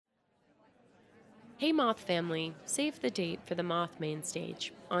Hey Moth family, save the date for the Moth main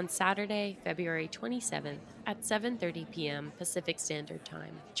stage on Saturday, February 27th at 7:30 p.m. Pacific Standard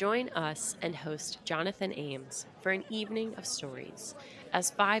Time. Join us and host Jonathan Ames for an evening of stories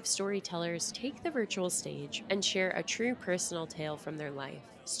as 5 storytellers take the virtual stage and share a true personal tale from their life.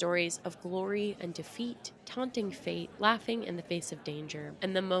 Stories of glory and defeat, taunting fate, laughing in the face of danger,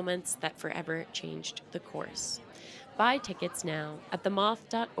 and the moments that forever changed the course. Buy tickets now at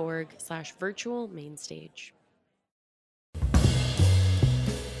themoth.org/virtual mainstage.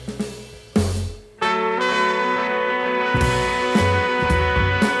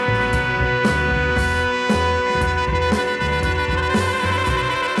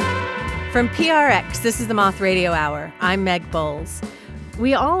 From PRX, this is the Moth Radio Hour. I'm Meg Bowles.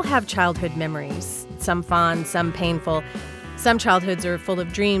 We all have childhood memories, some fond, some painful. Some childhoods are full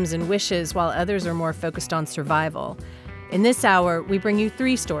of dreams and wishes, while others are more focused on survival. In this hour, we bring you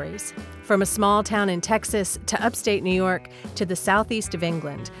 3 stories. From a small town in Texas to upstate New York to the southeast of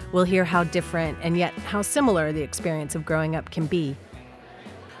England, we'll hear how different and yet how similar the experience of growing up can be.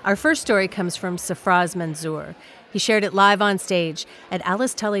 Our first story comes from Sarfraz Manzoor. He shared it live on stage at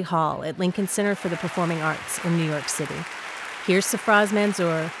Alice Tully Hall at Lincoln Center for the Performing Arts in New York City. Here's Sarfraz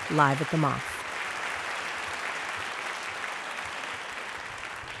Manzoor live at the Moth.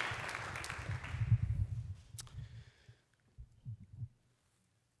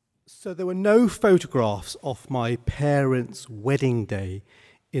 So there were no photographs of my parents' wedding day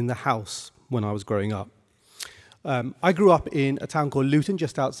in the house when I was growing up. I grew up in a town called Luton,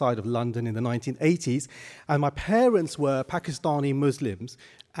 just outside of London in the 1980s, and my parents were Pakistani Muslims,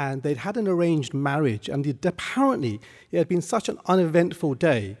 and they'd had an arranged marriage, and apparently it had been such an uneventful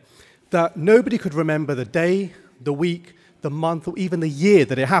day that nobody could remember the day, the week, the month, or even the year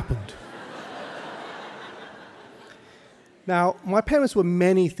that it happened. Now, my parents were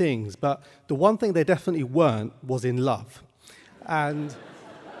many things, but the one thing they definitely weren't was in love. And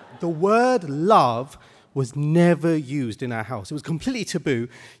the word love was never used in our house. It was completely taboo.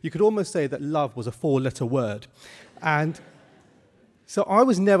 You could almost say that love was a 4-letter word. And so I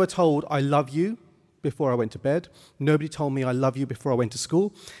was never told I love you before I went to bed. Nobody told me I love you before I went to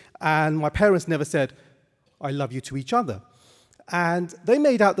school. And my parents never said I love you to each other. And they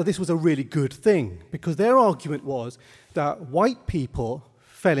made out that this was a really good thing because their argument was that white people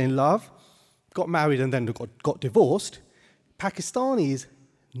fell in love, got married and then got divorced. Pakistanis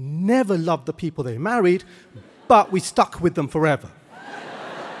never loved the people they married, but we stuck with them forever.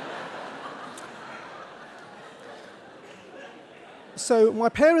 So my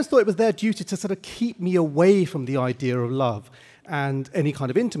parents thought it was their duty to sort of keep me away from the idea of love and any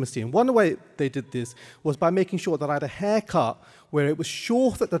kind of intimacy. And one way they did this was by making sure that I had a haircut where it was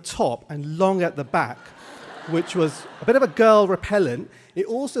short at the top and long at the back, which was a bit of a girl repellent. It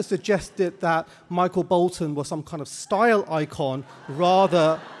also suggested that Michael Bolton was some kind of style icon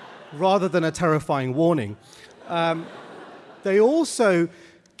rather than a terrifying warning. They also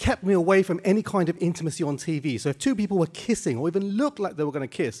kept me away from any kind of intimacy on TV. So if 2 people were kissing or even looked like they were going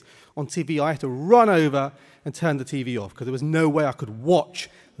to kiss on TV, I had to run over and turn the TV off because there was no way I could watch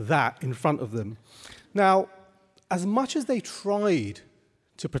that in front of them. Now, as much as they tried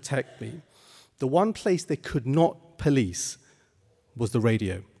to protect me, the one place they could not police was the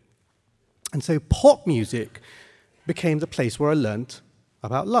radio. And so pop music became the place where I learnt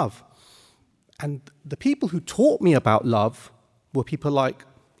about love. And the people who taught me about love were people like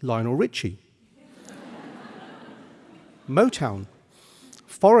Lionel Richie, Motown,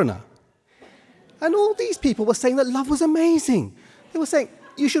 Foreigner. And all these people were saying that love was amazing. They were saying,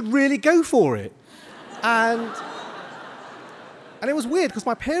 you should really go for it. And it was weird because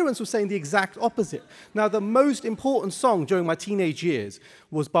my parents were saying the exact opposite. Now, the most important song during my teenage years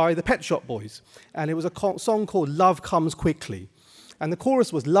was by the Pet Shop Boys. And it was a song called Love Comes Quickly. And the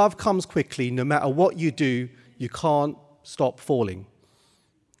chorus was, love comes quickly, no matter what you do, you can't stop falling.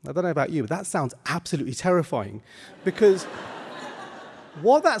 I don't know about you, but that sounds absolutely terrifying. Because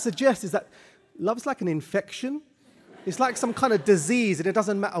what that suggests is that love's like an infection. It's like some kind of disease, and it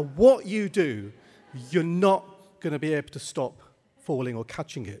doesn't matter what you do, you're not going to be able to stop falling or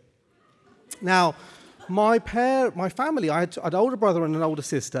catching it. Now, my family, I had an older brother and an older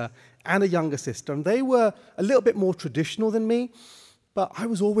sister and a younger sister, and they were a little bit more traditional than me, but I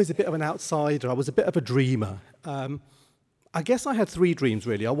was always a bit of an outsider. I was a bit of a dreamer. I guess I had 3 dreams,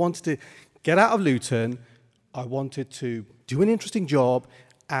 really. I wanted to get out of Luton, I wanted to do an interesting job,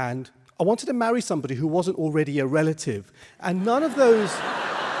 and I wanted to marry somebody who wasn't already a relative. And none of those...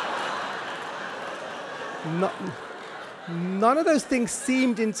 None of those things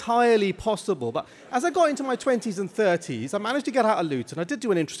seemed entirely possible. But as I got into my 20s and 30s, I managed to get out of Luton. I did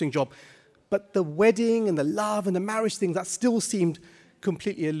do an interesting job. But the wedding and the love and the marriage thing, that still seemed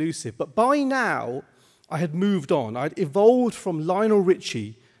completely elusive. But by now, I had moved on. I'd evolved from Lionel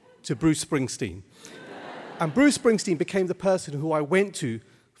Richie to Bruce Springsteen. And Bruce Springsteen became the person who I went to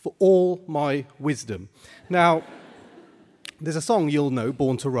for all my wisdom. Now, there's a song you'll know,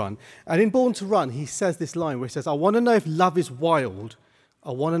 Born to Run. And in Born to Run, he says this line where he says, I want to know if love is wild.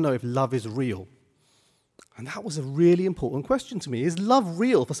 I want to know if love is real. And that was a really important question to me. Is love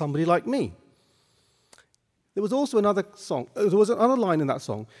real for somebody like me? There was also another line in that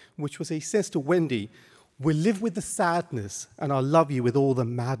song, which was he says to Wendy, we'll live with the sadness and I'll love you with all the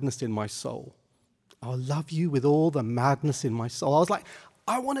madness in my soul. I'll love you with all the madness in my soul. I was like,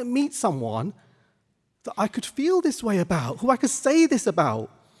 I want to meet someone that I could feel this way about, who I could say this about.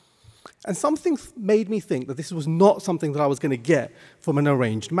 And something made me think that this was not something that I was going to get from an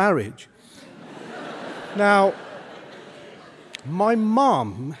arranged marriage. Now, my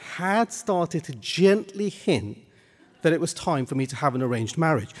mum had started to gently hint that it was time for me to have an arranged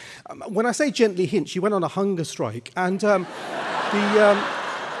marriage. When I say gently hint, she went on a hunger strike, and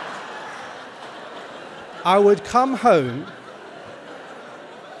I would come home.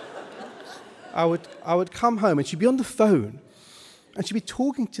 I would come home, and she'd be on the phone, and she'd be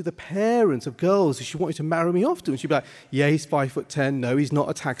talking to the parents of girls who she wanted to marry me off to, and she'd be like, "Yeah, he's 5'10". No, he's not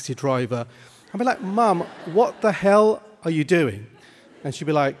a taxi driver." I'd be like, "Mum, what the hell are you doing?" And she'd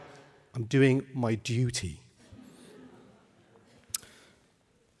be like, "I'm doing my duty."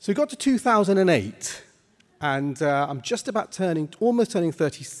 So we got to 2008, and I'm just about almost turning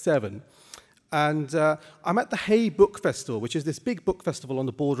 37. And I'm at the Hay Book Festival, which is this big book festival on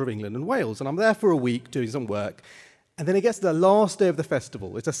the border of England and Wales. And I'm there for a week doing some work. And then it gets to the last day of the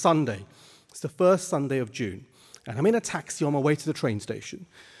festival. It's a Sunday. It's the first Sunday of June. And I'm in a taxi on my way to the train station.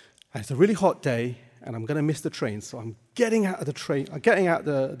 And it's a really hot day, and I'm going to miss the train. So I'm getting out of the train. I'm getting out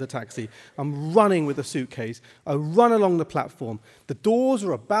the taxi. I'm running with the suitcase. I run along the platform. The doors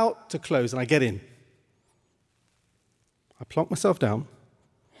are about to close, and I get in. I plonk myself down.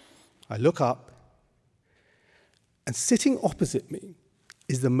 I look up, and sitting opposite me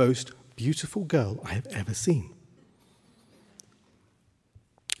is the most beautiful girl I have ever seen.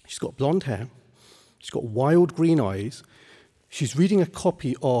 She's got blonde hair. She's got wild green eyes. She's reading a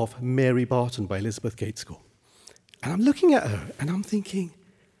copy of Mary Barton by Elizabeth Gaitskell. And I'm looking at her, and I'm thinking,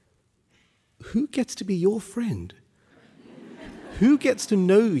 who gets to be your friend? Who gets to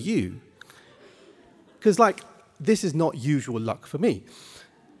know you? Because, this is not usual luck for me.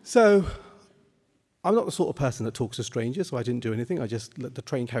 So I'm not the sort of person that talks to strangers, so I didn't do anything. I just let the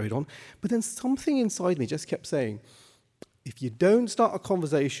train carried on. But then something inside me just kept saying, if you don't start a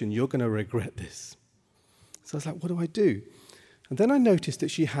conversation, you're going to regret this. So I was like, what do I do? And then I noticed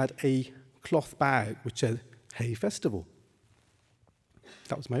that she had a cloth bag which said, Hay Festival.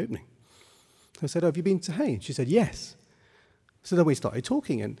 That was my opening. So I said, have you been to Hay? And she said, yes. So then we started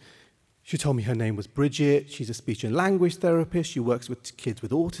talking, and she told me her name was Bridget. She's a speech and language therapist. She works with kids with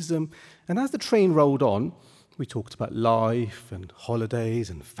autism. And as the train rolled on, we talked about life and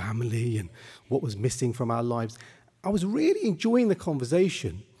holidays and family and what was missing from our lives. I was really enjoying the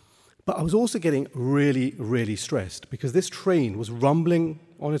conversation, but I was also getting really, really stressed because this train was rumbling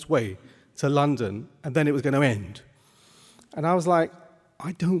on its way to London, and then it was going to end. And I was like,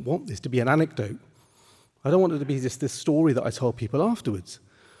 I don't want this to be an anecdote. I don't want it to be just this story that I tell people afterwards.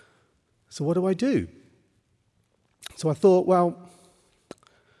 So what do I do? So I thought, well,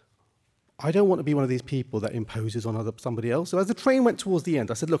 I don't want to be one of these people that imposes on somebody else. So as the train went towards the end,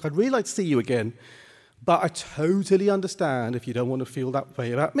 I said, look, I'd really like to see you again, but I totally understand if you don't want to feel that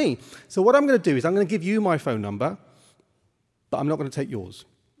way about me. So what I'm going to do is I'm going to give you my phone number, but I'm not going to take yours.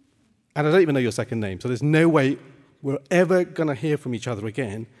 And I don't even know your second name, so there's no way we're ever going to hear from each other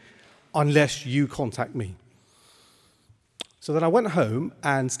again unless you contact me. So then I went home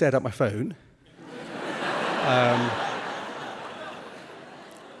and stared at my phone.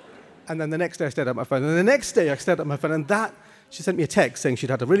 And then the next day I stared at my phone. And the next day I stared at my phone. And she sent me a text saying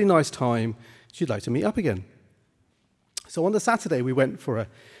she'd had a really nice time. She'd like to meet up again. So on the Saturday we went for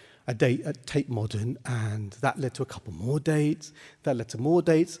a date at Tate Modern. And that led to a couple more dates. That led to more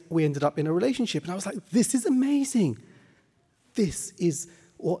dates. We ended up in a relationship. And I was like, this is amazing. This is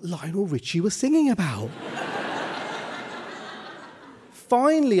what Lionel Richie was singing about.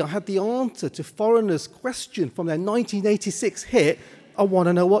 Finally, I had the answer to Foreigner's question from their 1986 hit, I Want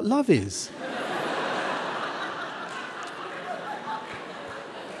to Know What Love Is.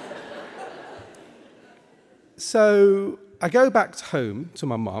 So I go back home to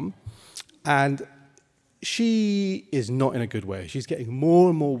my mum, and she is not in a good way. She's getting more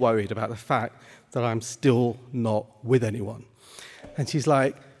and more worried about the fact that I'm still not with anyone. And she's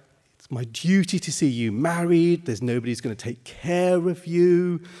like, it's my duty to see you married. There's nobody who's going to take care of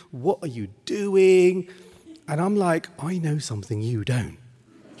you. What are you doing? And I'm like, I know something you don't.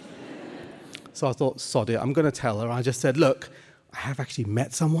 So I thought, sod it, I'm going to tell her. I just said, look, I have actually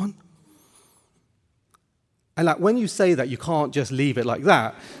met someone. And like when you say that, you can't just leave it like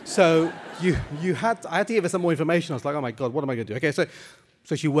that. So I had to give her some more information. I was like, oh my God, what am I going to do? Okay, so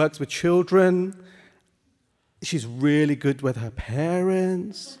she works with children. She's really good with her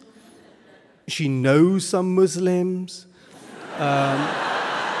parents. She knows some Muslims.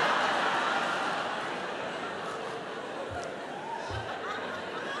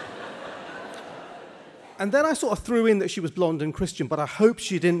 And then I sort of threw in that she was blonde and Christian, but I hope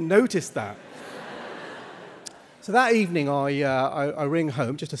she didn't notice that. So that evening, I ring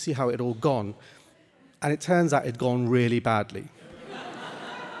home just to see how it had all gone. And it turns out it had gone really badly.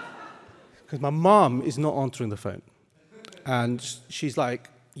 Because my mum is not answering the phone. And she's like,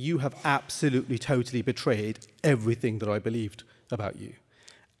 you have absolutely, totally betrayed everything that I believed about you.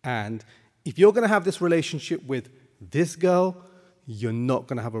 And if you're going to have this relationship with this girl, you're not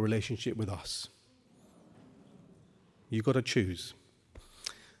going to have a relationship with us. You've got to choose.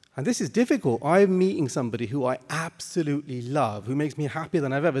 And this is difficult. I'm meeting somebody who I absolutely love, who makes me happier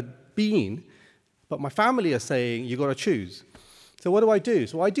than I've ever been, but my family are saying, you've got to choose. So what do?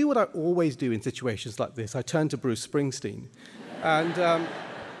 So I do what I always do in situations like this. I turn to Bruce Springsteen. And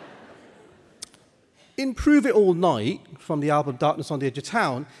in Prove It All Night, from the album Darkness on the Edge of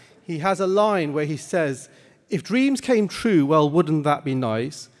Town, he has a line where he says, if dreams came true, well, wouldn't that be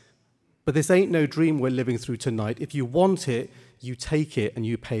nice? But this ain't no dream we're living through tonight. If you want it, you take it and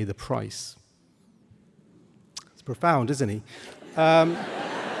you pay the price. It's profound, isn't he?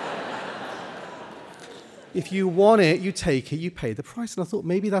 If you want it, you take it, you pay the price. And I thought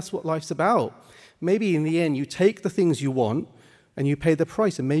maybe that's what life's about. Maybe in the end, you take the things you want and you pay the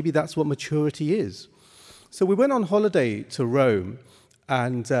price. And maybe that's what maturity is. So we went on holiday to Rome.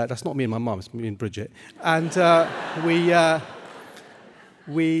 And that's not me and my mum, it's me and Bridget. And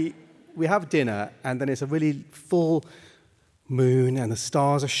we have dinner, and then it's a really full moon, and the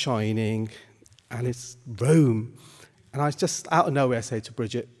stars are shining, and it's Rome. And I just, out of nowhere, say to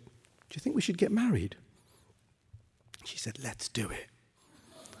Bridget, do you think we should get married? She said, let's do it.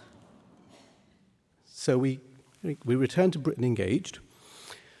 So we return to Britain engaged,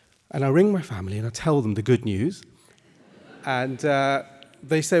 and I ring my family, and I tell them the good news. And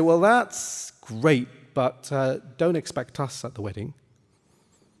they say, well, that's great, but don't expect us at the wedding.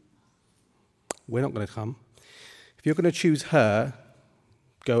 We're not going to come. If you're going to choose her,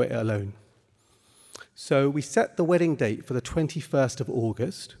 go it alone. So we set the wedding date for the 21st of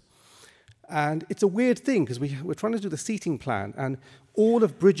August. And it's a weird thing because we're trying to do the seating plan, and all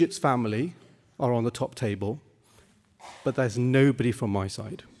of Bridget's family are on the top table, but there's nobody from my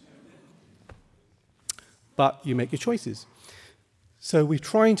side. But you make your choices. So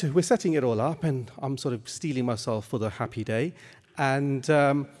we're setting it all up, and I'm sort of steeling myself for the happy day. And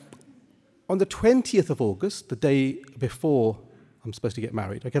on the 20th of August, the day before I'm supposed to get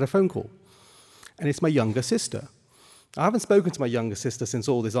married, I get a phone call. And it's my younger sister. I haven't spoken to my younger sister since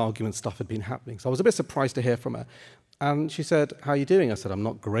all this argument stuff had been happening. So I was a bit surprised to hear from her. And she said, how are you doing? I said, I'm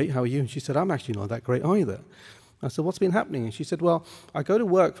not great. How are you? And she said, I'm actually not that great either. I said, what's been happening? And she said, well, I go to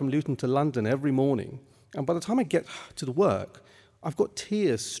work from Luton to London every morning. And by the time I get to the work, I've got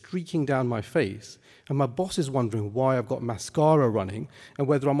tears streaking down my face. And my boss is wondering why I've got mascara running and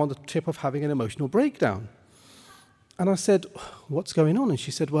whether I'm on the tip of having an emotional breakdown. And I said, what's going on? And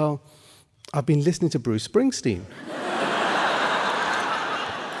she said, well, I've been listening to Bruce Springsteen.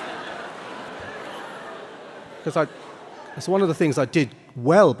 Because it's one of the things I did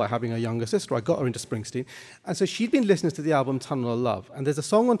well by having a younger sister. I got her into Springsteen. And so she'd been listening to the album Tunnel of Love. And there's a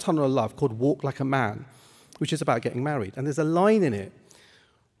song on Tunnel of Love called Walk Like a Man, which is about getting married. And there's a line in it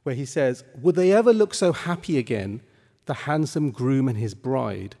where he says, would they ever look so happy again, the handsome groom and his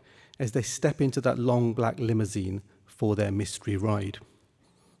bride, as they step into that long black limousine for their mystery ride?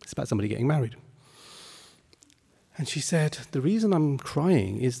 It's about somebody getting married. And she said, the reason I'm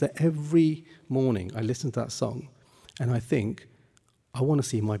crying is that every morning I listen to that song and I think, I want to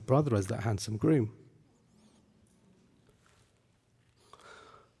see my brother as that handsome groom.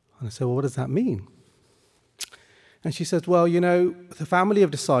 And I said, well, what does that mean? And she said, well, you know, the family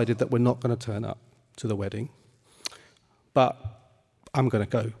have decided that we're not going to turn up to the wedding, but I'm going to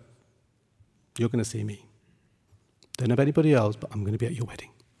go. You're going to see me. Don't know of anybody else, but I'm going to be at your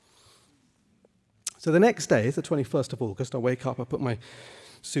wedding. So the next day, it's the 21st of August, I wake up, I put my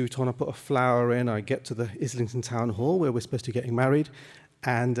suit on, I put a flower in, I get to the Islington Town Hall where we're supposed to be getting married,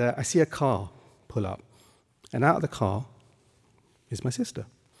 and I see a car pull up. And out of the car is my sister.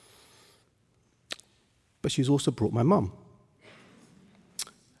 but she's also brought my mum.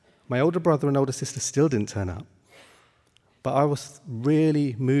 My older brother and older sister still didn't turn up, but I was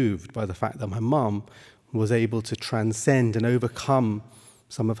really moved by the fact that my mum was able to transcend and overcome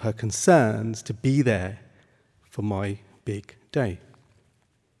some of her concerns to be there for my big day.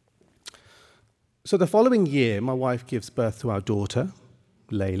 So the following year, my wife gives birth to our daughter,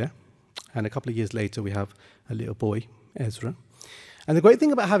 Layla, and a couple of years later we have a little boy, Ezra. And the great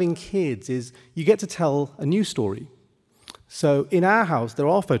thing about having kids is you get to tell a new story. So in our house, there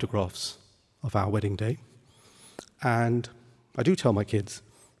are photographs of our wedding day, and I do tell my kids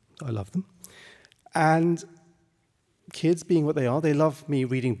I love them. And kids, being what they are, they love me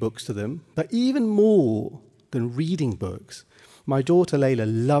reading books to them, but even more than reading books, my daughter Layla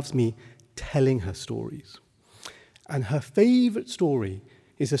loves me telling her stories. And her favorite story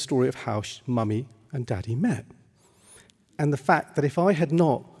is a story of how Mummy and Daddy met. And the fact that if I had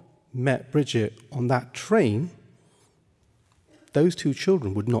not met Bridget on that train, those two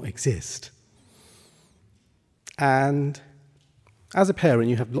children would not exist. And as a parent,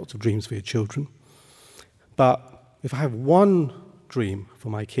 you have lots of dreams for your children. But if I have one dream for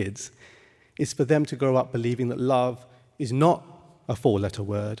my kids, it's for them to grow up believing that love is not a four-letter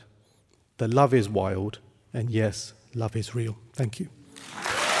word, that love is wild, and yes, love is real. Thank you.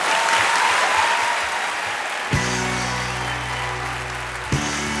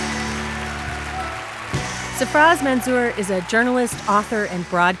 Sarfraz Manzoor is a journalist, author, and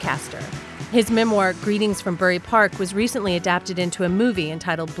broadcaster. His memoir, Greetings from Bury Park, was recently adapted into a movie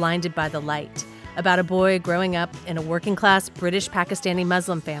entitled Blinded by the Light, about a boy growing up in a working-class British Pakistani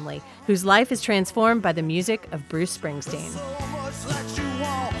Muslim family whose life is transformed by the music of Bruce Springsteen.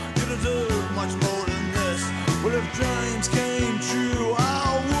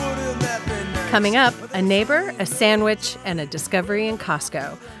 Coming up, a neighbor, a sandwich, and a discovery in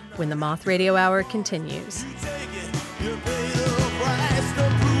Costco when the Moth Radio Hour continues.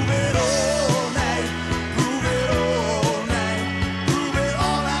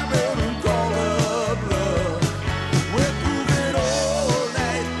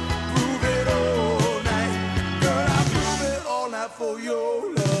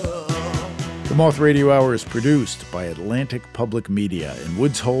 The Moth Radio Hour is produced by Atlantic Public Media in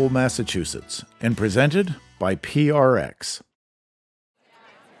Woods Hole, Massachusetts, and presented by PRX.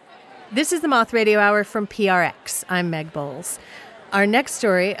 This is the Moth Radio Hour from PRX. I'm Meg Bowles. Our next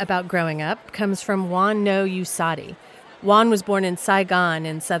story about growing up comes from Oanh Ngo Usadi. Oanh was born in Saigon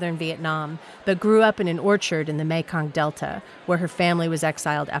in southern Vietnam, but grew up in an orchard in the Mekong Delta, where her family was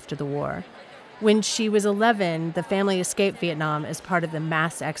exiled after the war. When she was 11, the family escaped Vietnam as part of the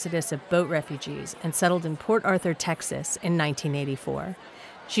mass exodus of boat refugees and settled in Port Arthur, Texas in 1984.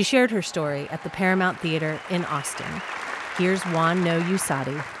 She shared her story at the Paramount Theater in Austin. Here's Oanh Ngo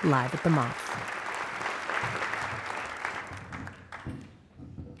Usadi live at the Moth.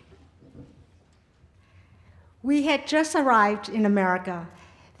 We had just arrived in America,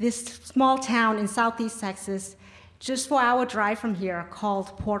 this small town in southeast Texas, just 4 hour drive from here,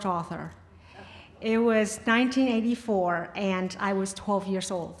 called Port Arthur. It was 1984, and I was 12 years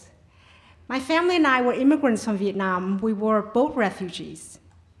old. My family and I were immigrants from Vietnam. We were boat refugees.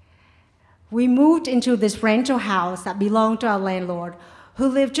 We moved into this rental house that belonged to our landlord, who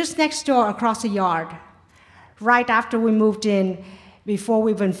lived just next door across the yard. Right after we moved in, before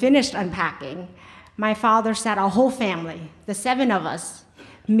we even finished unpacking, my father sat our whole family, the 7 of us,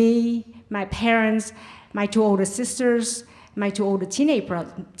 me, my parents, my 2 older sisters, my 2 older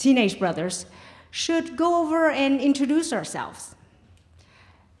teenage brothers, should go over and introduce ourselves.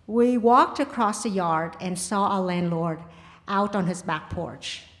 We walked across the yard and saw our landlord out on his back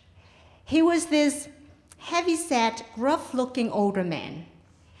porch. He was this heavy-set, gruff-looking older man.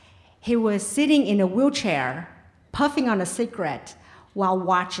 He was sitting in a wheelchair, puffing on a cigarette while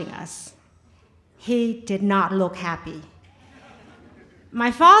watching us. He did not look happy.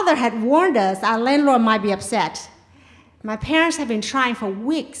 My father had warned us our landlord might be upset. My parents had been trying for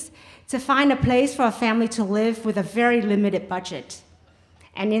weeks to find a place for a family to live with a very limited budget.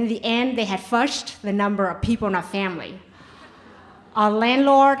 And in the end, they had fudged the number of people in our family. Our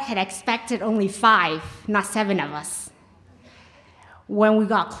landlord had expected only 5, not 7 of us. When we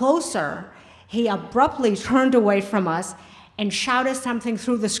got closer, he abruptly turned away from us and shouted something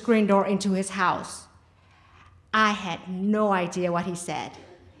through the screen door into his house. I had no idea what he said.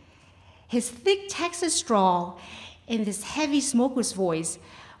 His thick Texas drawl and this heavy smoker's voice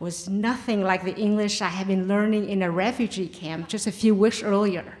was nothing like the English I had been learning in a refugee camp just a few weeks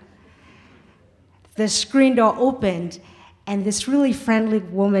earlier. The screen door opened, and this really friendly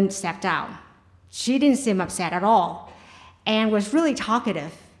woman stepped out. She didn't seem upset at all, and was really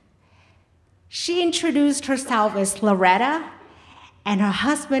talkative. She introduced herself as Loretta, and her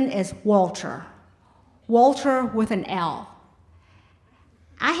husband is Walter. Walter with an L.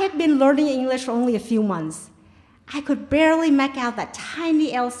 I had been learning English for only a few months. I could barely make out that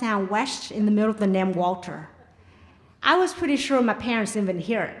tiny L sound wedged in the middle of the name Walter. I was pretty sure my parents didn't even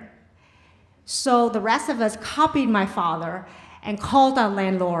hear it. So the rest of us copied my father and called our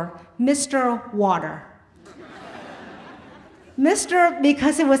landlord Mr. Water. Mr.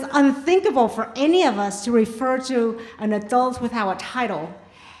 because it was unthinkable for any of us to refer to an adult without a title.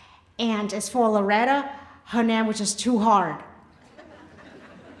 And as for Loretta, her name was just too hard.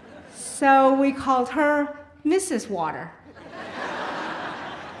 So we called her Mrs. Water.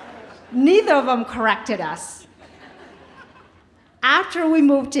 Neither of them corrected us. After we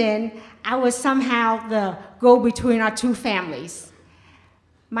moved in, I was somehow the go-between our two families.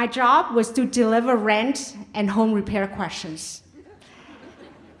 My job was to deliver rent and home repair questions.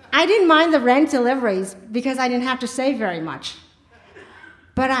 I didn't mind the rent deliveries because I didn't have to say very much.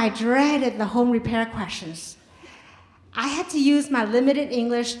 But I dreaded the home repair questions. I had to use my limited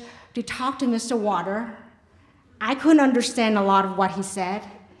English to talk to Mr. Water. I couldn't understand a lot of what he said.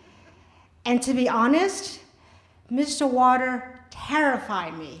 And to be honest, Mr. Water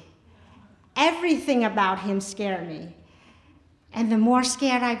terrified me. Everything about him scared me. And the more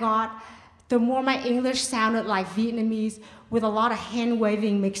scared I got, the more my English sounded like Vietnamese with a lot of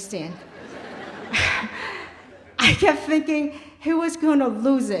hand-waving mixed in. I kept thinking he was going to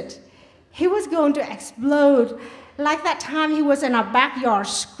lose it. He was going to explode, like that time he was in our backyard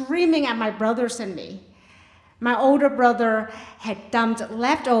screaming at my brothers and me. My older brother had dumped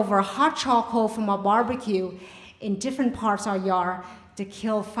leftover hot charcoal from our barbecue in different parts of our yard to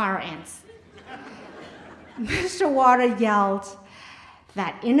kill fire ants. Mr. Water yelled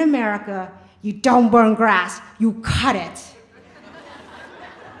that in America, you don't burn grass, you cut it.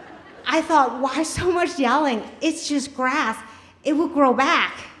 I thought, why so much yelling? It's just grass. It will grow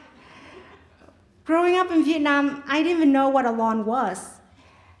back. Growing up in Vietnam, I didn't even know what a lawn was.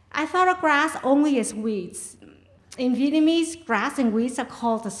 I thought of grass only as weeds. In Vietnamese, grass and weeds are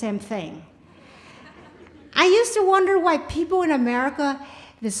called the same thing. I used to wonder why people in America,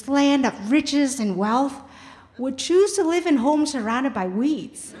 this land of riches and wealth, would choose to live in homes surrounded by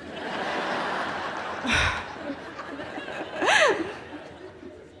weeds.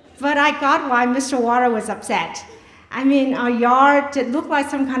 But I got why Mr. Water was upset. I mean, our yard did look like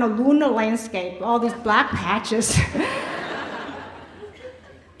some kind of lunar landscape, all these black patches.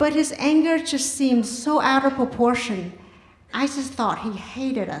 But his anger just seemed so out of proportion. I just thought he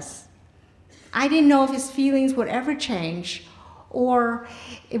hated us. I didn't know if his feelings would ever change or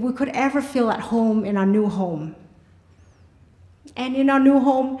if we could ever feel at home in our new home. And in our new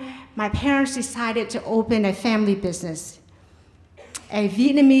home, my parents decided to open a family business, a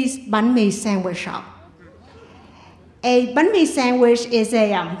Vietnamese bánh mì sandwich shop. A bánh mì sandwich is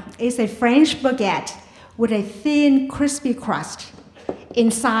a French baguette with a thin, crispy crust.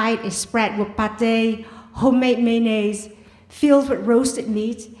 Inside is spread with pâté, homemade mayonnaise, filled with roasted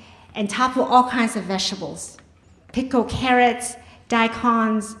meat, and topped with all kinds of vegetables. Pickled carrots,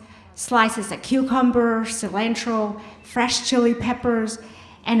 daikons, slices of cucumber, cilantro, fresh chili peppers,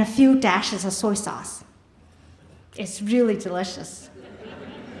 and a few dashes of soy sauce. It's really delicious.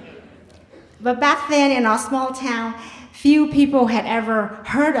 But back then in our small town, few people had ever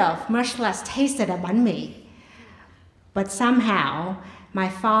heard of, much less tasted a bánh mì. But somehow, my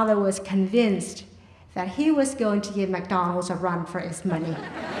father was convinced that he was going to give McDonald's a run for his money.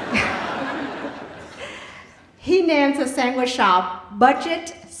 He named the sandwich shop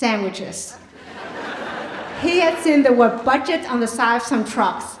Budget Sandwiches. He had seen the word budget on the side of some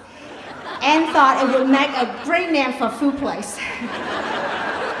trucks and thought it would make a great name for a food place.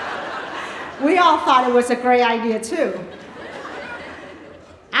 We all thought it was a great idea too.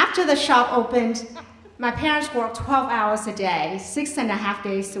 After the shop opened, my parents worked 12 hours a day, 6.5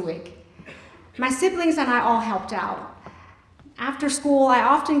 days a week. My siblings and I all helped out. After school, I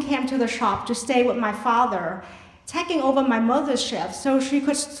often came to the shop to stay with my father, taking over my mother's shift so she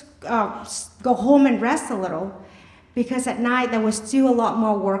could go home and rest a little, because at night there was still a lot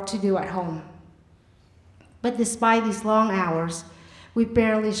more work to do at home. But despite these long hours, we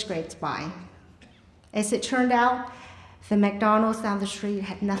barely scraped by. As it turned out, the McDonald's down the street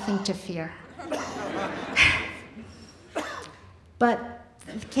had nothing to fear. But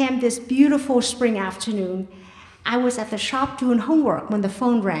came this beautiful spring afternoon, I was at the shop doing homework when the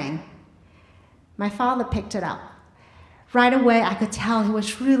phone rang. My father picked it up. Right away, I could tell he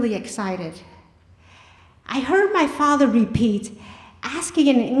was really excited. I heard my father repeat, asking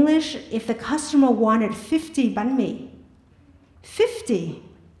in English if the customer wanted 50 bánh mì. 50.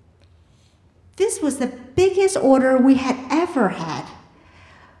 This was the biggest order we had ever had.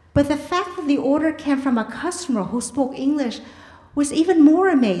 But the fact that the order came from a customer who spoke English was even more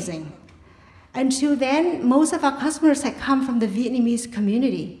amazing. Until then, most of our customers had come from the Vietnamese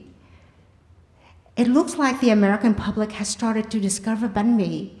community. It looks like the American public has started to discover bánh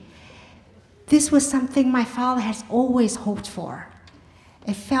mì. This was something my father has always hoped for.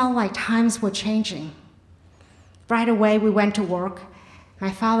 It felt like times were changing. Right away, we went to work. My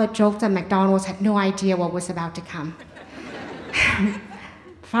father joked that McDonald's had no idea what was about to come.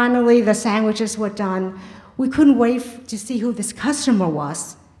 Finally, the sandwiches were done. We couldn't wait to see who this customer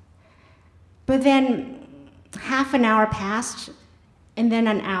was. But then half an hour passed, and then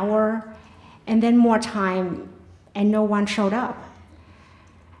an hour, and then more time, and no one showed up.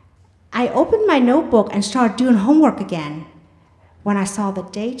 I opened my notebook and started doing homework again when I saw the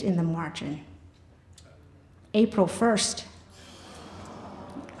date in the margin. April 1st.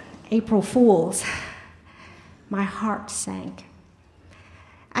 April Fools. My heart sank.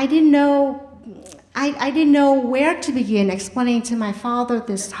 I didn't know where to begin explaining to my father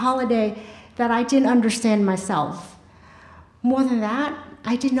this holiday that I didn't understand myself. More than that,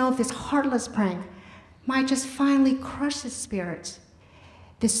 I didn't know if this heartless prank might just finally crush his spirit.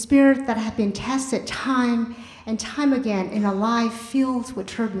 The spirit that had been tested time and time again in a life filled with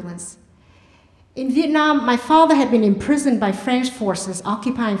turbulence. In Vietnam, my father had been imprisoned by French forces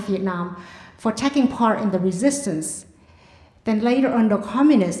occupying Vietnam for taking part in the resistance. Then later under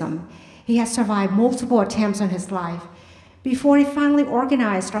communism, he had survived multiple attempts on his life before he finally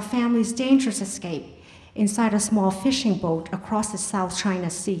organized our family's dangerous escape inside a small fishing boat across the South China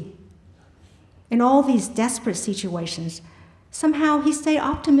Sea. In all these desperate situations, somehow he stayed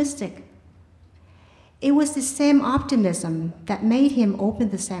optimistic. It was the same optimism that made him open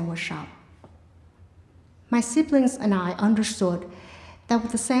the sandwich shop. My siblings and I understood that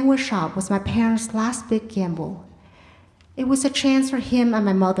the sandwich shop was my parents' last big gamble. It was a chance for him and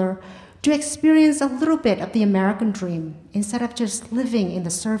my mother to experience a little bit of the American dream instead of just living in the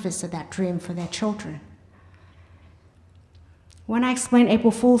service of that dream for their children. When I explained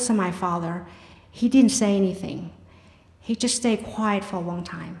April Fools to my father, he didn't say anything. He just stayed quiet for a long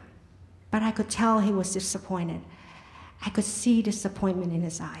time. But I could tell he was disappointed. I could see disappointment in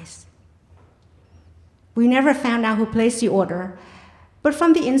his eyes. We never found out who placed the order, but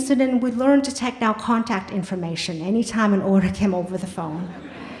from the incident, we learned to take down contact information anytime an order came over the phone.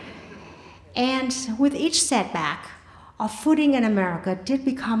 And with each setback, our footing in America did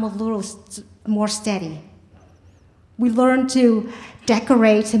become a little more steady. We learned to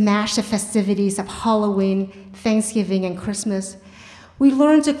decorate to match the festivities of Halloween, Thanksgiving, and Christmas. We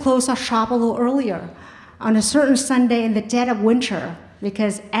learned to close our shop a little earlier on a certain Sunday in the dead of winter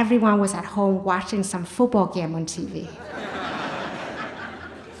because everyone was at home watching some football game on TV.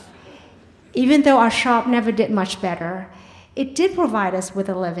 Even though our shop never did much better, it did provide us with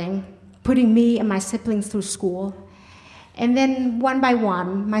a living, putting me and my siblings through school. And then one by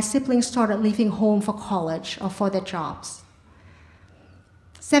one, my siblings started leaving home for college or for their jobs.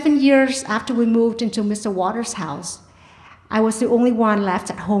 7 years after we moved into Mr. Waters' house, I was the only one left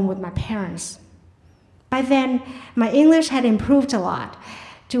at home with my parents. By then, my English had improved a lot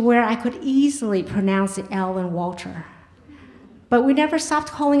to where I could easily pronounce the L in Walter. But we never stopped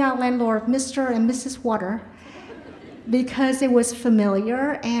calling our landlord Mr. and Mrs. Water because it was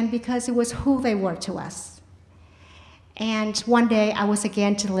familiar and because it was who they were to us. And one day, I was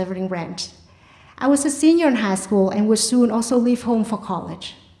again delivering rent. I was a senior in high school and would soon also leave home for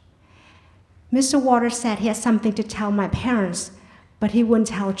college. Mr. Waters said he had something to tell my parents, but he wouldn't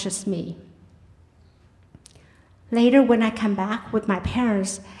tell just me. Later, when I came back with my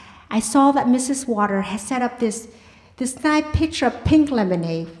parents, I saw that Mrs. Water had set up this nice picture of pink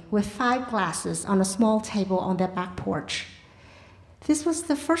lemonade with 5 glasses on a small table on their back porch. This was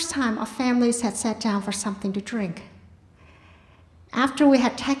the first time our families had sat down for something to drink. After we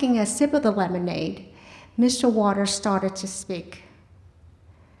had taken a sip of the lemonade, Mr. Waters started to speak.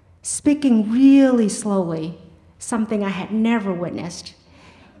 Speaking really slowly, something I had never witnessed.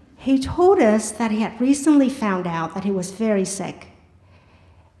 He told us that he had recently found out that he was very sick.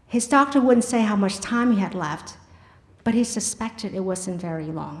 His doctor wouldn't say how much time he had left, but he suspected it wasn't very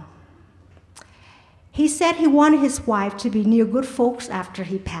long. He said he wanted his wife to be near good folks after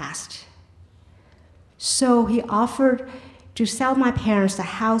he passed. So he offered to sell my parents the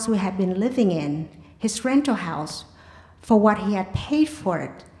house we had been living in, his rental house, for what he had paid for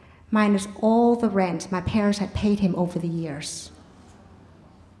it, minus all the rent my parents had paid him over the years.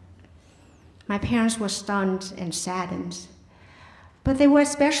 My parents were stunned and saddened, but they were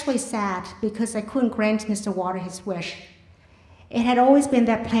especially sad because I couldn't grant Mr. Water his wish. It had always been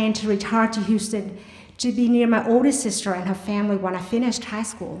their plan to retire to Houston to be near my oldest sister and her family when I finished high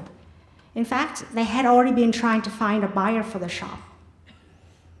school. In fact, they had already been trying to find a buyer for the shop.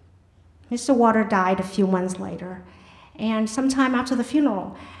 Mr. Water died a few months later, and sometime after the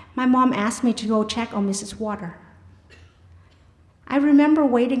funeral, my mom asked me to go check on Mrs. Water. I remember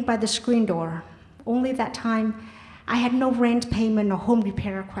waiting by the screen door. Only that time, I had no rent payment or home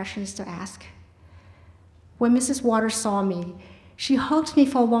repair questions to ask. When Mrs. Water saw me, she hugged me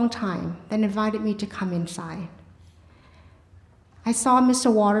for a long time, then invited me to come inside. I saw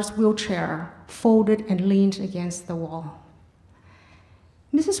Mr. Water's wheelchair folded and leaned against the wall.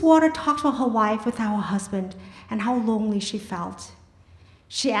 Mrs. Water talked about her life without her husband and how lonely she felt.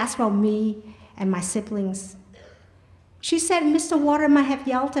 She asked about me and my siblings. She said Mr. Water might have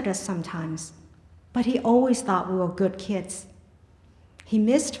yelled at us sometimes, but he always thought we were good kids. He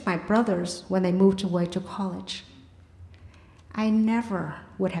missed my brothers when they moved away to college. I never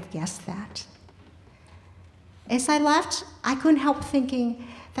would have guessed that. As I left, I couldn't help thinking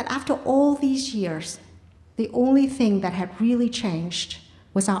that after all these years, the only thing that had really changed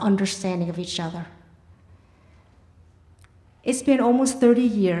was our understanding of each other. It's been almost 30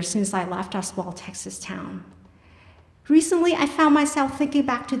 years since I left our small Texas town. Recently, I found myself thinking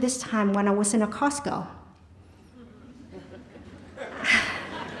back to this time when I was in a Costco.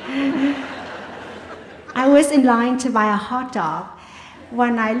 I was in line to buy a hot dog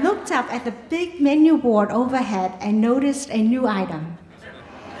when I looked up at the big menu board overhead and noticed a new item.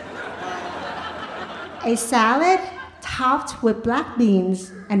 A salad topped with black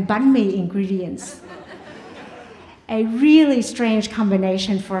beans and banh mi ingredients. A really strange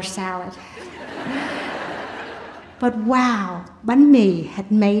combination for a salad. But wow, banh mi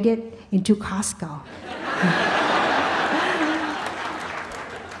had made it into Costco.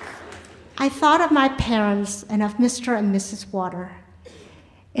 I thought of my parents and of Mr. and Mrs. Water.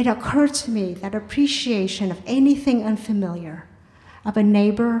 It occurred to me that appreciation of anything unfamiliar, of a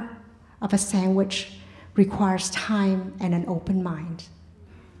neighbor, of a sandwich, requires time and an open mind.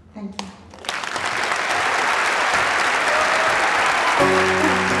 Thank you.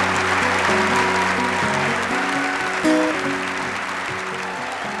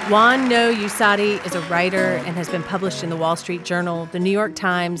 Oanh Ngo Usadi is a writer and has been published in the Wall Street Journal, the New York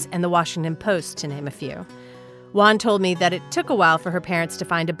Times, and the Washington Post, to name a few. Oanh told me that it took a while for her parents to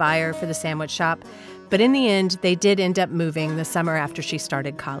find a buyer for the sandwich shop, but in the end, they did end up moving the summer after she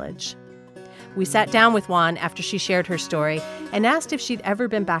started college. We sat down with Oanh after she shared her story and asked if she'd ever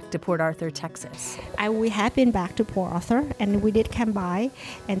been back to Port Arthur, Texas. We have been back to Port Arthur, and we did come by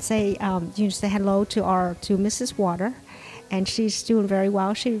and say hello to Mrs. Water. And she's doing very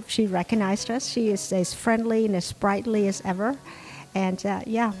well. She recognized us. She is as friendly and as sprightly as ever. And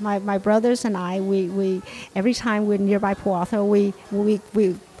my brothers and I, we every time we're nearby Port Arthur, we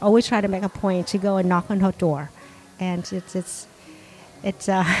always try to make a point to go and knock on her door. And it's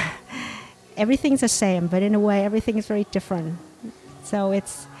everything's the same, but in a way, everything is very different. So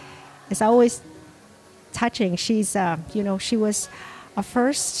it's always touching. She's she was our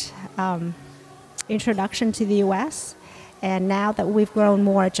first introduction to the U.S. And now that we've grown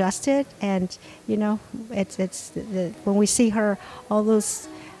more adjusted, and when we see her, all the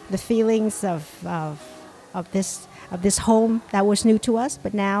feelings of this home that was new to us,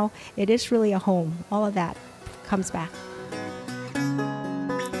 but now it is really a home. All of that comes back.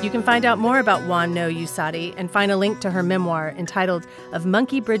 You can find out more about Oanh Ngo Usadi and find a link to her memoir entitled Of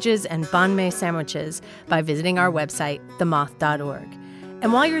Monkey Bridges and Banh Mi Sandwiches by visiting our website, themoth.org.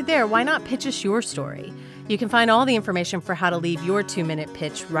 And while you're there, why not pitch us your story? You can find all the information for how to leave your 2-minute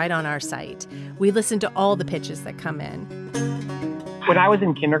pitch right on our site. We listen to all the pitches that come in. When I was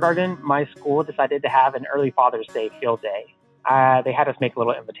in kindergarten, my school decided to have an early Father's Day field day. They had us make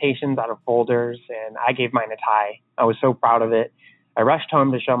little invitations out of folders, and I gave mine a tie. I was so proud of it. I rushed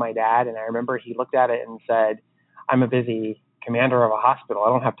home to show my dad, and I remember he looked at it and said, "I'm a busy commander of a hospital. I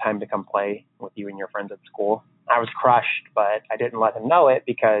don't have time to come play with you and your friends at school." I was crushed, but I didn't let him know it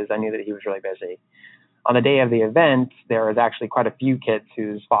because I knew that he was really busy. On the day of the event, there was actually quite a few kids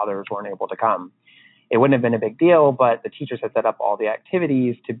whose fathers weren't able to come. It wouldn't have been a big deal, but the teachers had set up all the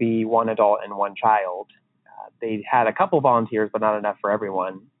activities to be one adult and one child. They had a couple volunteers, but not enough for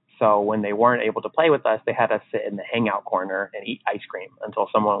everyone. So when they weren't able to play with us, they had us sit in the hangout corner and eat ice cream until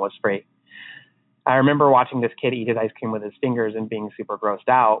someone was free. I remember watching this kid eat his ice cream with his fingers and being super grossed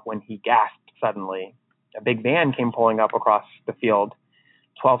out when he gasped suddenly. A big van came pulling up across the field.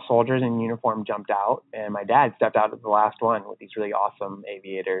 12 soldiers in uniform jumped out, and my dad stepped out as the last one with these really awesome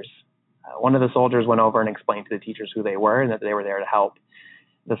aviators. One of the soldiers went over and explained to the teachers who they were and that they were there to help.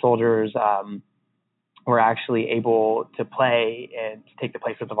 The soldiers were actually able to play and to take the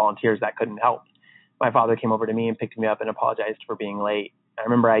place of the volunteers that couldn't help. My father came over to me and picked me up and apologized for being late. I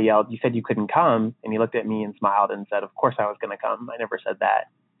remember I yelled, "You said you couldn't come?" And he looked at me and smiled and said, "Of course I was going to come. I never said that."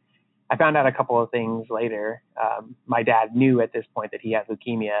 I found out a couple of things later. My dad knew at this point that he had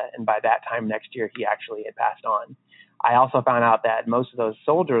leukemia, and by that time next year, he actually had passed on. I also found out that most of those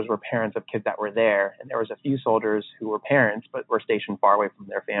soldiers were parents of kids that were there, and there was a few soldiers who were parents but were stationed far away from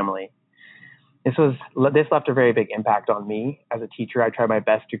their family. This left a very big impact on me. As a teacher, I try my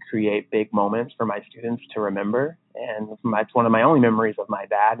best to create big moments for my students to remember, and it's one of my only memories of my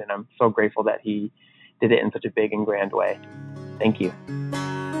dad, and I'm so grateful that he did it in such a big and grand way. Thank you.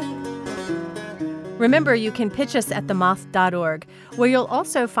 Remember, you can pitch us at themoth.org, where you'll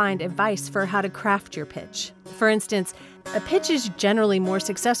also find advice for how to craft your pitch. For instance, a pitch is generally more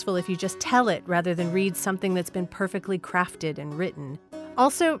successful if you just tell it rather than read something that's been perfectly crafted and written.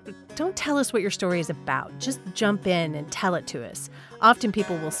 Also, don't tell us what your story is about. Just jump in and tell it to us. Often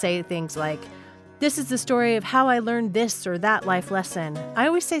people will say things like, "This is the story of how I learned this or that life lesson." I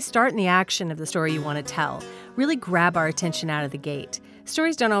always say start in the action of the story you want to tell. Really grab our attention out of the gate.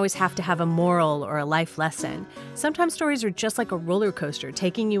 Stories don't always have to have a moral or a life lesson. Sometimes stories are just like a roller coaster,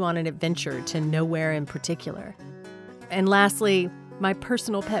 taking you on an adventure to nowhere in particular. And lastly, my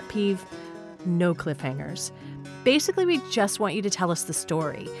personal pet peeve, no cliffhangers. Basically, we just want you to tell us the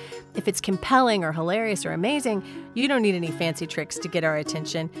story. If it's compelling or hilarious or amazing, you don't need any fancy tricks to get our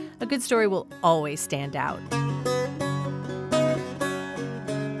attention. A good story will always stand out.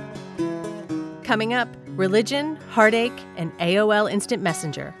 Coming up, religion, heartache, and AOL Instant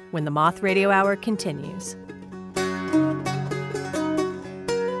Messenger when the Moth Radio Hour continues.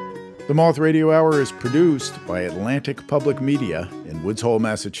 The Moth Radio Hour is produced by Atlantic Public Media in Woods Hole,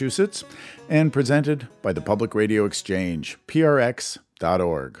 Massachusetts, and presented by the Public Radio Exchange,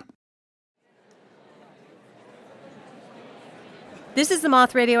 prx.org. This is the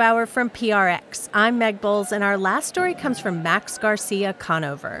Moth Radio Hour from PRX. I'm Meg Bowles, and our last story comes from Max García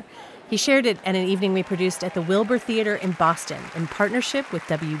Conover. He shared it at an evening we produced at the Wilbur Theater in Boston in partnership with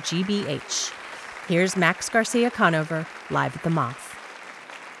WGBH. Here's Max García Conover live at the Moth.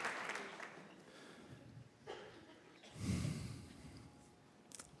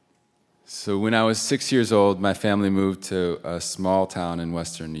 So when I was 6 years old, my family moved to a small town in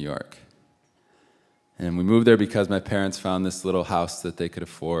western New York. And we moved there because my parents found this little house that they could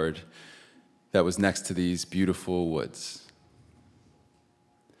afford that was next to these beautiful woods.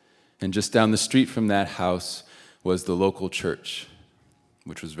 And just down the street from that house was the local church,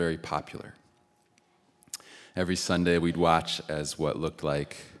 which was very popular. Every Sunday we'd watch as what looked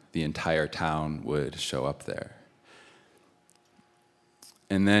like the entire town would show up there.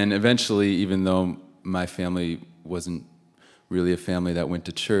 And then eventually, even though my family wasn't really a family that went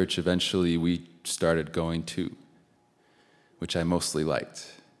to church, eventually we started going too, which I mostly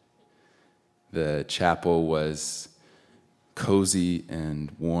liked. The chapel was cozy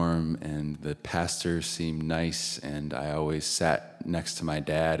and warm, and the pastor seemed nice, and I always sat next to my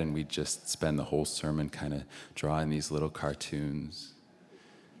dad, and we'd just spend the whole sermon kind of drawing these little cartoons.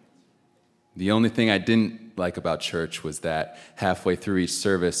 The only thing I didn't like about church was that halfway through each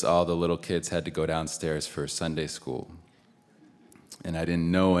service, all the little kids had to go downstairs for Sunday school. And I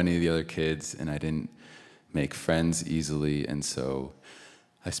didn't know any of the other kids, and I didn't make friends easily, and so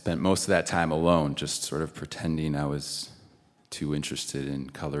I spent most of that time alone, just sort of pretending I was too interested in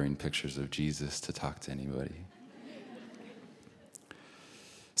coloring pictures of Jesus to talk to anybody.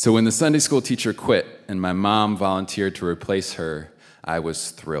 So when the Sunday school teacher quit and my mom volunteered to replace her, I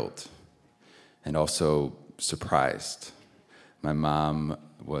was thrilled. And also surprised. My mom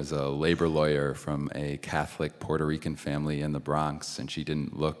was a labor lawyer from a Catholic Puerto Rican family in the Bronx, and she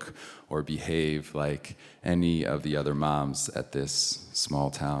didn't look or behave like any of the other moms at this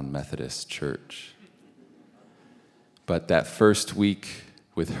small-town Methodist church. But that first week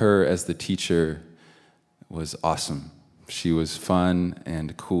with her as the teacher was awesome. She was fun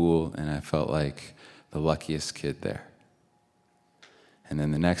and cool, and I felt like the luckiest kid there. And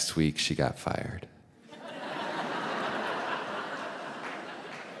then the next week, she got fired.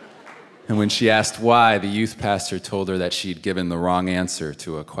 And when she asked why, the youth pastor told her that she'd given the wrong answer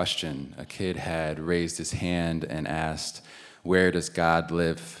to a question. A kid had raised his hand and asked, "Where does God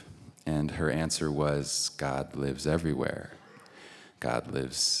live?" And her answer was, "God lives everywhere. God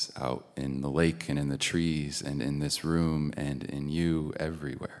lives out in the lake and in the trees and in this room and in you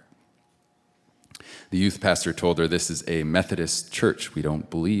everywhere." The youth pastor told her, "This is a Methodist church. We don't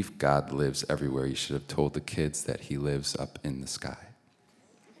believe God lives everywhere. You should have told the kids that he lives up in the sky."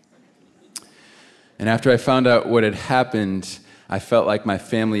 And after I found out what had happened, I felt like my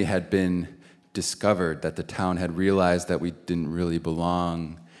family had been discovered, that the town had realized that we didn't really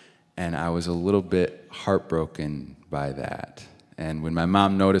belong, and I was a little bit heartbroken by that. And when my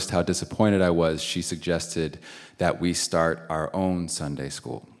mom noticed how disappointed I was, she suggested that we start our own Sunday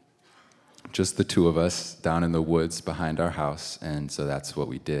school. Just the two of us down in the woods behind our house, and so that's what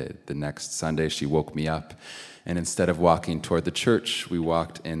we did. The next Sunday, she woke me up, and instead of walking toward the church, we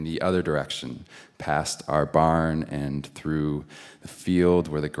walked in the other direction, past our barn and through the field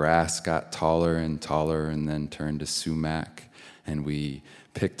where the grass got taller and then turned to sumac, and we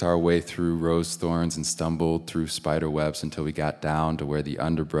picked our way through rose thorns and stumbled through spider webs until we got down to where the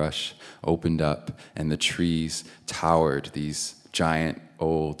underbrush opened up and the trees towered, these giant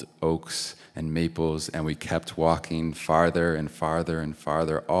old oaks and maples, and we kept walking farther and farther and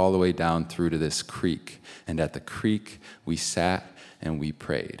farther all the way down through to this creek. And at the creek, we sat and we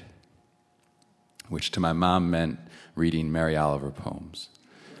prayed, which to my mom meant reading Mary Oliver poems.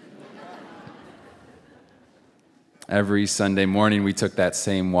 Every Sunday morning, we took that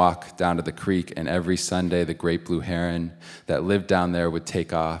same walk down to the creek, and every Sunday, the great blue heron that lived down there would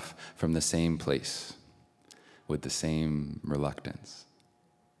take off from the same place with the same reluctance.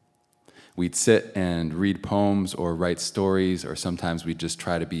 We'd sit and read poems or write stories, or sometimes we'd just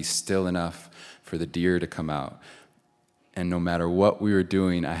try to be still enough for the deer to come out. And no matter what we were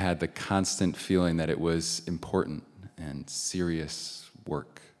doing, I had the constant feeling that it was important and serious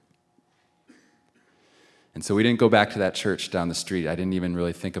work. And so we didn't go back to that church down the street. I didn't even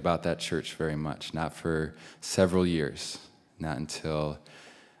really think about that church very much, not for several years, not until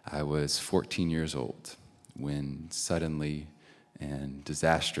I was 14 years old, when suddenly and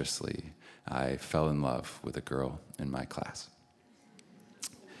disastrously I fell in love with a girl in my class.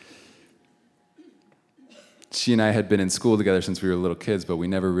 She and I had been in school together since we were little kids, but we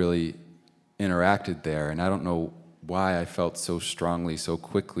never really interacted there, and I don't know why I felt so strongly, so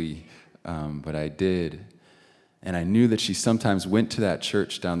quickly, but I did. And I knew that she sometimes went to that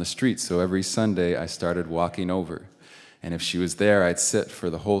church down the street, so every Sunday I started walking over. And if she was there, I'd sit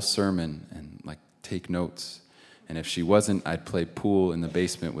for the whole sermon and take notes. And if she wasn't, I'd play pool in the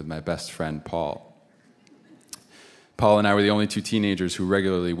basement with my best friend, Paul. Paul and I were the only two teenagers who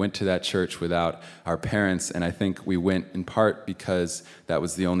regularly went to that church without our parents, and I think we went in part because that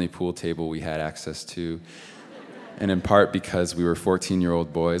was the only pool table we had access to, and in part because we were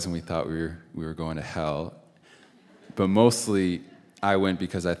 14-year-old boys and we thought we were going to hell. But mostly, I went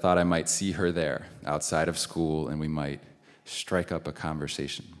because I thought I might see her there, outside of school, and we might strike up a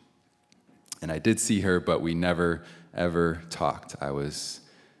conversation. And I did see her, but we never, ever talked. I was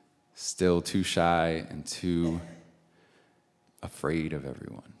still too shy and too afraid of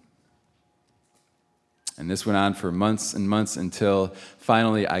everyone. And this went on for months and months until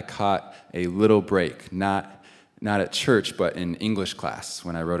finally I caught a little break, not at church, but in English class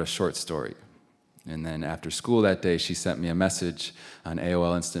when I wrote a short story. And then after school that day, she sent me a message on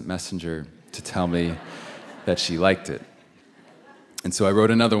AOL Instant Messenger to tell me that she liked it. And so I wrote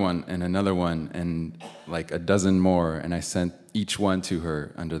another one and like a dozen more, and I sent each one to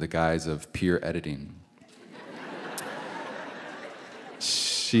her under the guise of peer editing.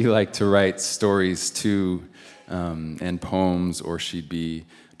 She liked to write stories too, and poems, or she'd be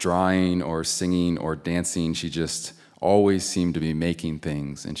drawing or singing or dancing. She just always seemed to be making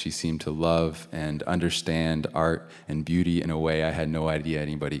things, and she seemed to love and understand art and beauty in a way I had no idea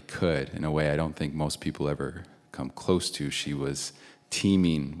anybody could, in a way I don't think most people ever come close to. She was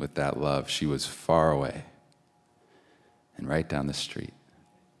teeming with that love. She was far away and right down the street.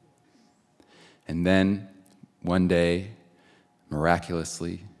 And then one day,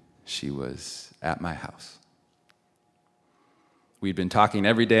 miraculously, she was at my house. We'd been talking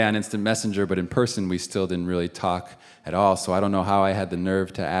every day on Instant Messenger, but in person we still didn't really talk at all, so I don't know how I had the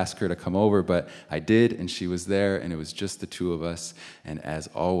nerve to ask her to come over, but I did, and she was there, and it was just the two of us, and as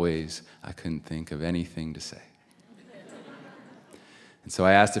always, I couldn't think of anything to say. And so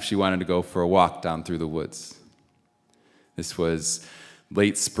I asked if she wanted to go for a walk down through the woods. This was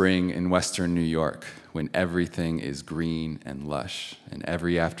late spring in western New York, when everything is green and lush, and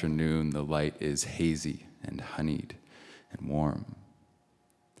every afternoon the light is hazy and honeyed and warm.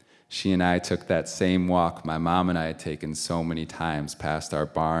 She and I took that same walk my mom and I had taken so many times, past our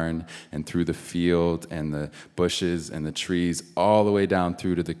barn and through the field and the bushes and the trees, all the way down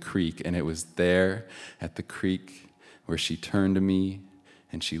through to the creek. And it was there at the creek where she turned to me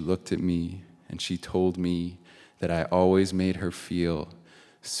and she looked at me and she told me that I always made her feel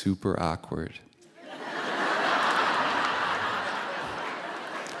super awkward.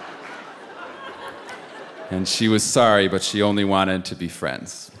 And she was sorry, but she only wanted to be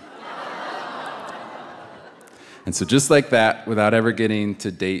friends. And so just like that, without ever getting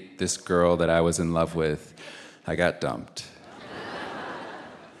to date this girl that I was in love with, I got dumped.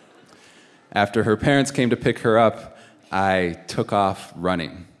 After her parents came to pick her up, I took off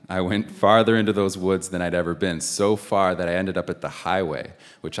running. I went farther into those woods than I'd ever been, so far that I ended up at the highway,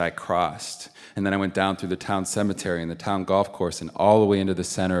 which I crossed. And then I went down through the town cemetery and the town golf course and all the way into the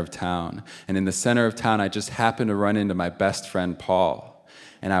center of town. And in the center of town, I just happened to run into my best friend, Paul.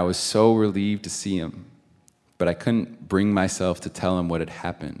 And I was so relieved to see him. But I couldn't bring myself to tell him what had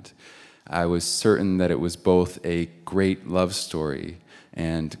happened. I was certain that it was both a great love story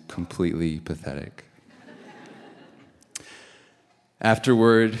and completely pathetic.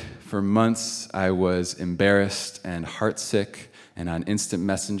 Afterward, for months, I was embarrassed and heartsick, and on Instant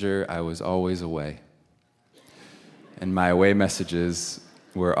Messenger, I was always away. And my away messages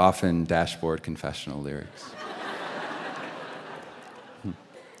were often dashboard confessional lyrics.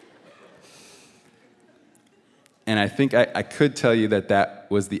 And I think I could tell you that that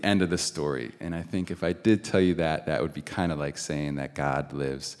was the end of the story. And I think if I did tell you that, that would be kind of like saying that God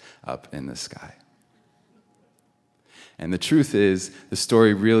lives up in the sky. And the truth is, the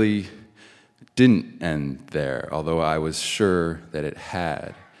story really didn't end there, although I was sure that it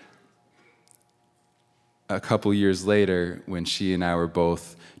had. A couple years later, when she and I were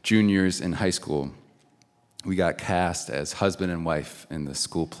both juniors in high school, we got cast as husband and wife in the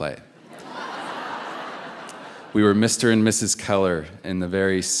school play. We were Mr. and Mrs. Keller in the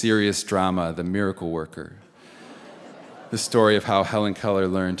very serious drama, The Miracle Worker, the story of how Helen Keller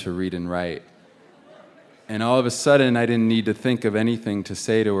learned to read and write. And all of a sudden, I didn't need to think of anything to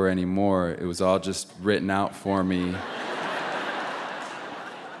say to her anymore. It was all just written out for me.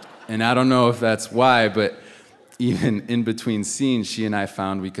 And I don't know if that's why, but even in between scenes, she and I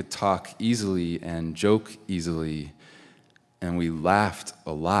found we could talk easily and joke easily. And we laughed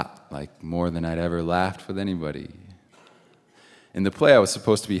a lot, like more than I'd ever laughed with anybody. In the play, I was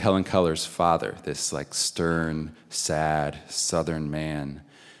supposed to be Helen Keller's father, this like stern, sad, Southern man.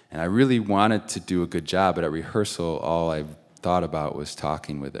 And I really wanted to do a good job, but at rehearsal, all I thought about was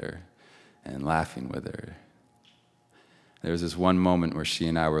talking with her and laughing with her. There was this one moment where she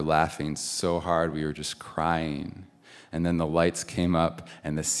and I were laughing so hard we were just crying. And then the lights came up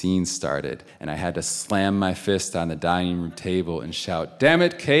and the scene started, and I had to slam my fist on the dining room table and shout, "Damn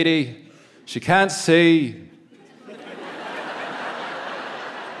it, Katie, she can't see."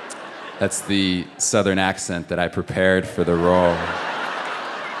 That's the Southern accent that I prepared for the role.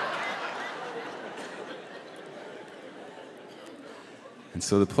 And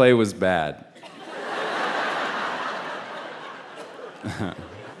so the play was bad.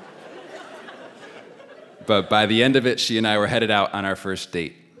 But by the end of it, she and I were headed out on our first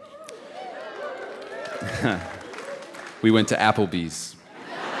date. We went to Applebee's.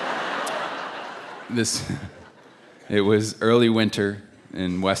 It was early winter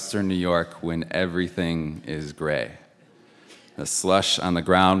in Western New York when everything is gray. The slush on the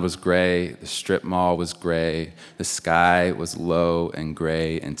ground was gray, the strip mall was gray, the sky was low and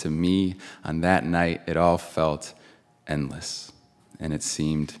gray, and to me, on that night, it all felt endless, and it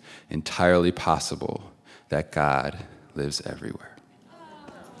seemed entirely possible that God lives everywhere.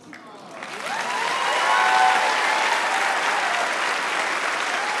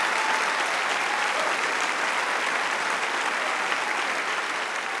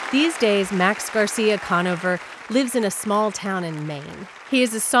 These days, Max García Conover lives in a small town in Maine. He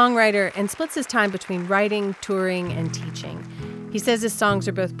is a songwriter and splits his time between writing, touring, and teaching. He says his songs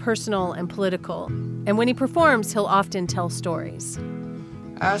are both personal and political, and when he performs, he'll often tell stories.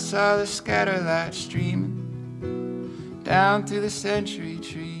 I saw the scatterlight streaming down through the century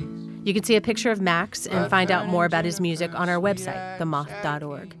trees. You can see a picture of Max and find out more about his music on our website,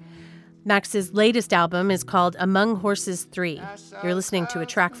 themoth.org. Max's latest album is called Among Horses 3. You're listening to a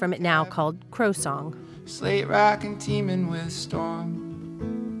track from it now called Crow Song. Slate rocking teeming with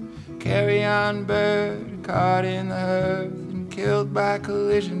storm. Carry on bird caught in the earth and killed by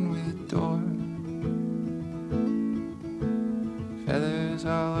collision with door. Feathers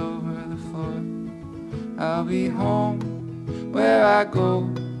all over the floor. I'll be home where I go.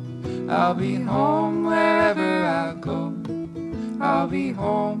 I'll be home wherever I go. I'll be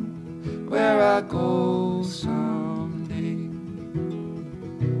home where I go someday.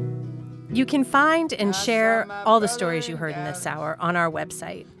 You can find and share all the stories you heard in this hour on our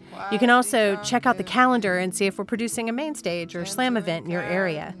website. You can also check out the calendar and see if we're producing a main stage or slam event in your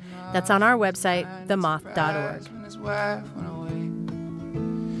area. That's on our website, themoth.org.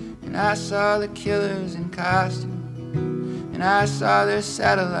 And I saw the killers in costume, and I saw their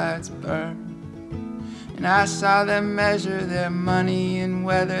satellites burn. And I saw them measure their money and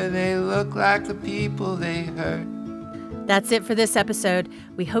whether they look like the people they hurt. That's it for this episode.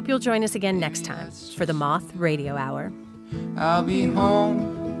 We hope you'll join us again next time for the Moth Radio Hour. I'll be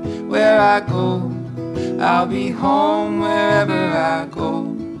home where I go. I'll be home wherever I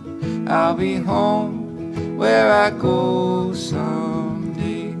go. I'll be home where I go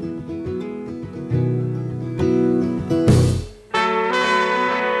someday.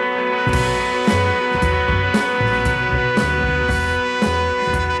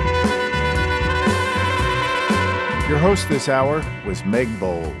 Your host this hour was Meg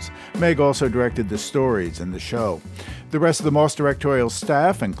Bowles. Meg also directed the stories in the show. The rest of the Moth directorial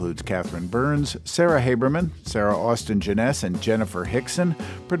staff includes Catherine Burns, Sarah Haberman, Sarah Austin-Jeunesse, and Jennifer Hickson.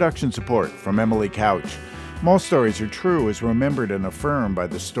 Production support from Emily Couch. Moth Stories Are True is remembered and affirmed by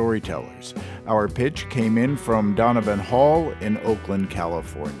the storytellers. Our pitch came in from Donovan Hall in Oakland,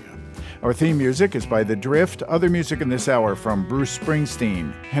 California. Our theme music is by The Drift. Other music in this hour from Bruce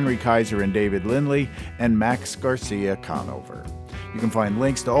Springsteen, Henry Kaiser and David Lindley, and Max García Conover. You can find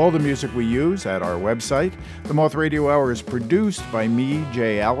links to all the music we use at our website. The Moth Radio Hour is produced by me,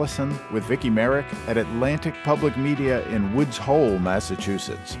 Jay Allison, with Vicki Merrick at Atlantic Public Media in Woods Hole,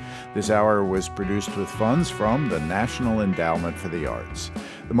 Massachusetts. This hour was produced with funds from the National Endowment for the Arts.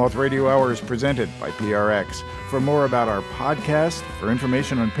 The Moth Radio Hour is presented by PRX. For more about our podcast, for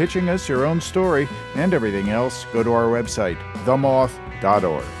information on pitching us your own story, and everything else, go to our website,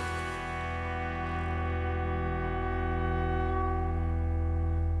 themoth.org.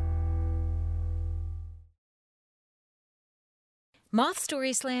 Moth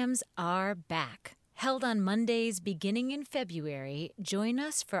Story Slams are back. Held on Mondays beginning in February, join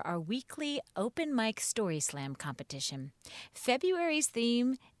us for our weekly open mic story slam competition. February's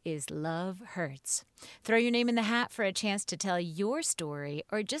theme is Love Hurts. Throw your name in the hat for a chance to tell your story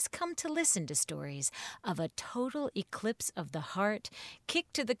or just come to listen to stories of a total eclipse of the heart,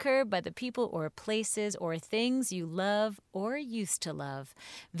 kicked to the curb by the people or places or things you love or used to love.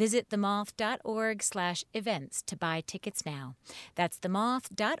 Visit themoth.org/events to buy tickets now. That's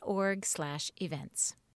themoth.org/events.